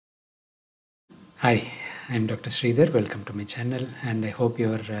Hi, I'm Dr. Sridhar. Welcome to my channel, and I hope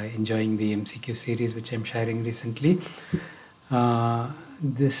you are enjoying the MCQ series which I'm sharing recently.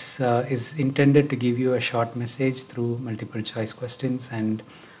 This is intended to give you a short message through multiple choice questions, and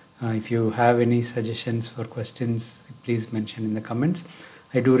if you have any suggestions for questions, please mention in the comments.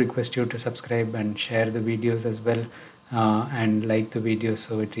 I do request you to subscribe and share the videos as well, and like the videos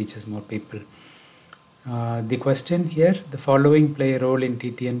so it reaches more people. The question here, the following play a role in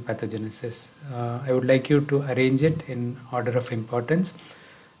TTN pathogenesis. I would like you to arrange it in order of importance.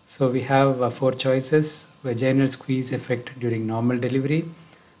 So we have 4 choices: vaginal squeeze effect during normal delivery,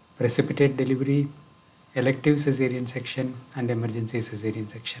 precipitate delivery, elective cesarean section, and emergency cesarean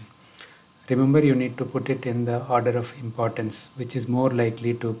section. Remember, you need to put it in the order of importance, which is more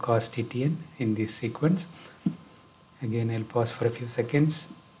likely to cause TTN in this sequence. Again, I'll pause for a few seconds.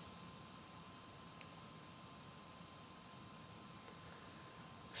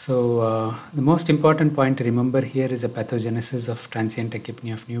 So the most important point to remember here is a pathogenesis of transient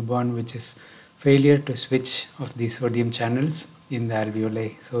tachypnoea of newborn, which is failure to switch of the sodium channels in the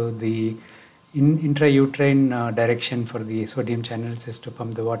alveoli. So the intrauterine direction for the sodium channels is to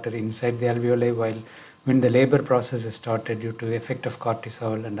pump the water inside the alveoli, while when the labor process is started due to effect of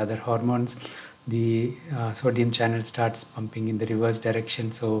cortisol and other hormones, the sodium channel starts pumping in the reverse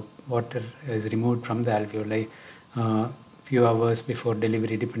direction. So water is removed from the alveoli few hours before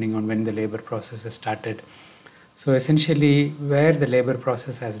delivery, depending on when the labor process has started. So essentially, where the labor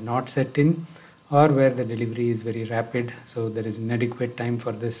process has not set in, or where the delivery is very rapid, so there is inadequate time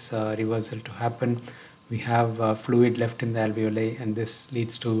for this reversal to happen, we have fluid left in the alveoli, and this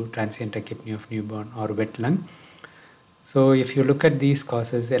leads to transient tachypnoea of newborn or wet lung. So if you look at these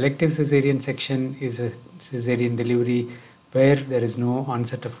causes, elective cesarean section is a cesarean delivery where there is no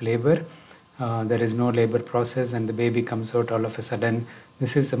onset of labor. There is no labor process and the baby comes out all of a sudden.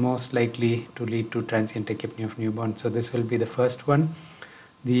 This is the most likely to lead to transient tachypnoea of newborn. So this will be the first one.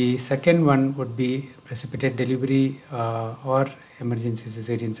 The second one would be precipitate delivery or emergency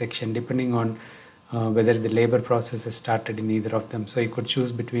cesarean section, depending on whether the labor process is started in either of them. So you could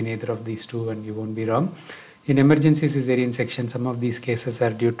choose between either of these two and you won't be wrong. In emergency cesarean section, some of these cases are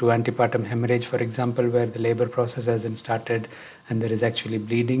due to antepartum hemorrhage, for example, where the labor process hasn't started and there is actually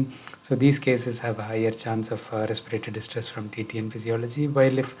bleeding. So these cases have a higher chance of respiratory distress from TTN physiology,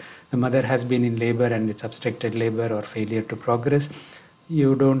 while if the mother has been in labor and it's obstructed labor or failure to progress,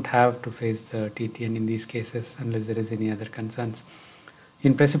 you don't have to face the TTN in these cases unless there is any other concerns.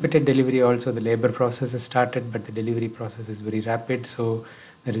 In precipitate delivery also, the labor process is started, but the delivery process is very rapid, so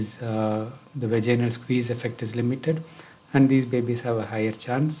there is the vaginal squeeze effect is limited, and these babies have a higher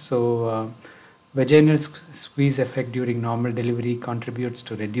chance. So vaginal squeeze effect during normal delivery contributes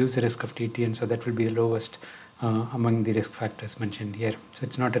to reduce the risk of TTN, so that will be the lowest among the risk factors mentioned here. So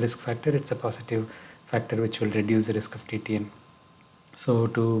it's not a risk factor, it's a positive factor which will reduce the risk of TTN. So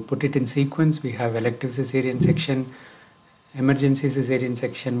to put it in sequence, we have elective cesarean section. Emergency cesarean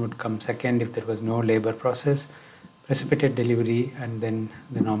section would come second if there was no labor process, precipitate delivery, and then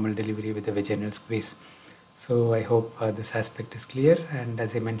the normal delivery with the vaginal squeeze. So I hope this aspect is clear, and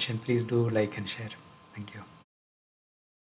as I mentioned, please do like and share. Thank you.